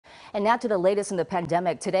And now to the latest in the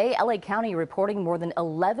pandemic. Today, LA County reporting more than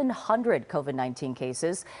 1,100 COVID-19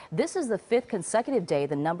 cases. This is the fifth consecutive day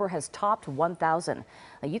the number has topped 1,000.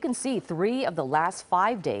 Now, you can see 3 of the last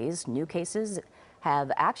 5 days, new cases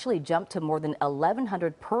have actually jumped to more than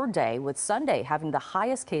 1,100 per day, with Sunday having the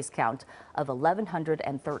highest case count of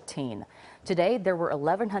 1,113. Today, there were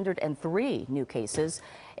 1,103 new cases.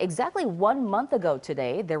 Exactly 1 month ago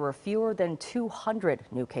today, there were fewer than 200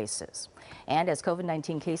 new cases. And as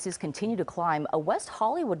COVID-19 cases continue to climb, a West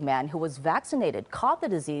Hollywood man who was vaccinated caught the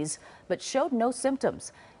disease but showed no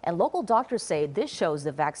symptoms. And local doctors say this shows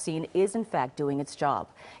the vaccine is in fact doing its job.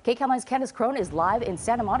 KCAL 9's Candace Crone is live in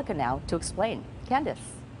Santa Monica now to explain. Candace.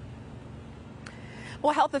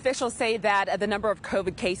 Well, health officials say that the number of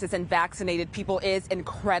COVID cases in vaccinated people is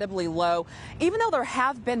incredibly low. Even though there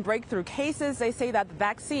have been breakthrough cases, they say that the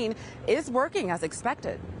vaccine is working as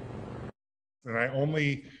expected. And I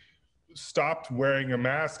only stopped wearing a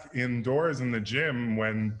mask indoors in the gym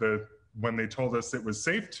when they told us it was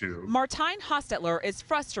safe to. Martijn Hostetler is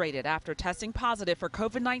frustrated after testing positive for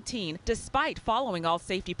COVID-19 despite following all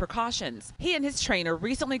safety precautions. He and his trainer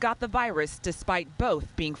recently got the virus despite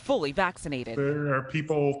both being fully vaccinated. There are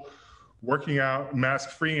people working out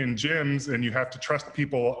mask-free in gyms, and you have to trust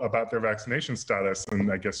people about their vaccination status,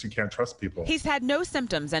 and I guess you can't trust people. He's had no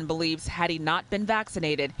symptoms and believes had he not been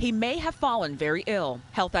vaccinated, he may have fallen very ill.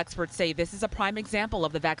 Health experts say this is a prime example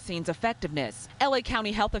of the vaccine's effectiveness. LA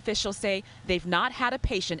County health officials say they've not had a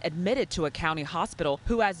patient admitted to a county hospital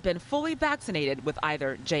who has been fully vaccinated with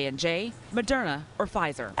either J&J, Moderna, or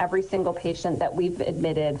Pfizer. Every single patient that we've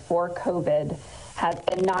admitted for COVID has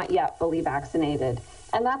been not yet fully vaccinated.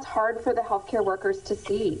 And that's hard for the healthcare workers to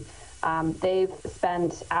see. They've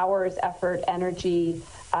spent hours, effort, energy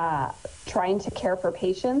trying to care for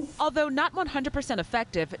patients. Although not 100%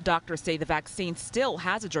 effective, doctors say the vaccine still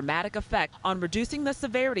has a dramatic effect on reducing the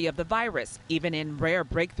severity of the virus, even in rare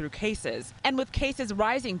breakthrough cases. And with cases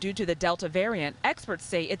rising due to the Delta variant, experts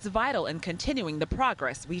say it's vital in continuing the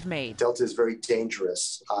progress we've made. Delta is very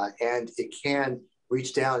dangerous, and it can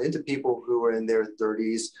reach down into people who are in their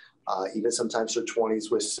 30s, even sometimes their 20s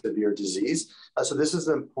with severe disease. So this is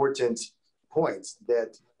an important point,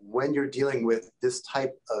 that when you're dealing with this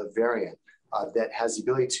type of variant that has the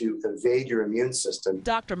ability to evade your immune system.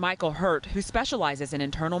 Dr. Michael Hurt, who specializes in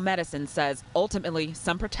internal medicine, says ultimately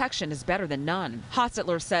some protection is better than none.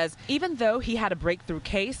 Hostetler says even though he had a breakthrough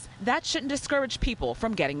case, that shouldn't discourage people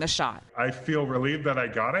from getting the shot. I feel relieved that I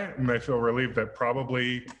got it, and I feel relieved that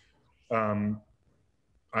probably I'm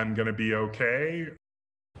going to be okay.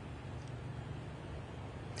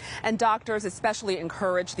 And doctors especially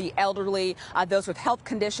encourage the elderly, those with health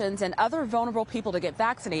conditions, and other vulnerable people to get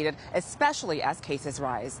vaccinated, especially as cases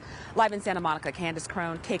rise. Live in Santa Monica, Candace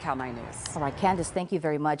Crone, KCAL 9 News. All right, Candace, thank you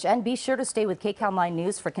very much. And be sure to stay with KCAL 9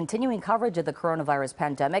 News for continuing coverage of the coronavirus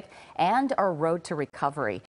pandemic and our road to recovery.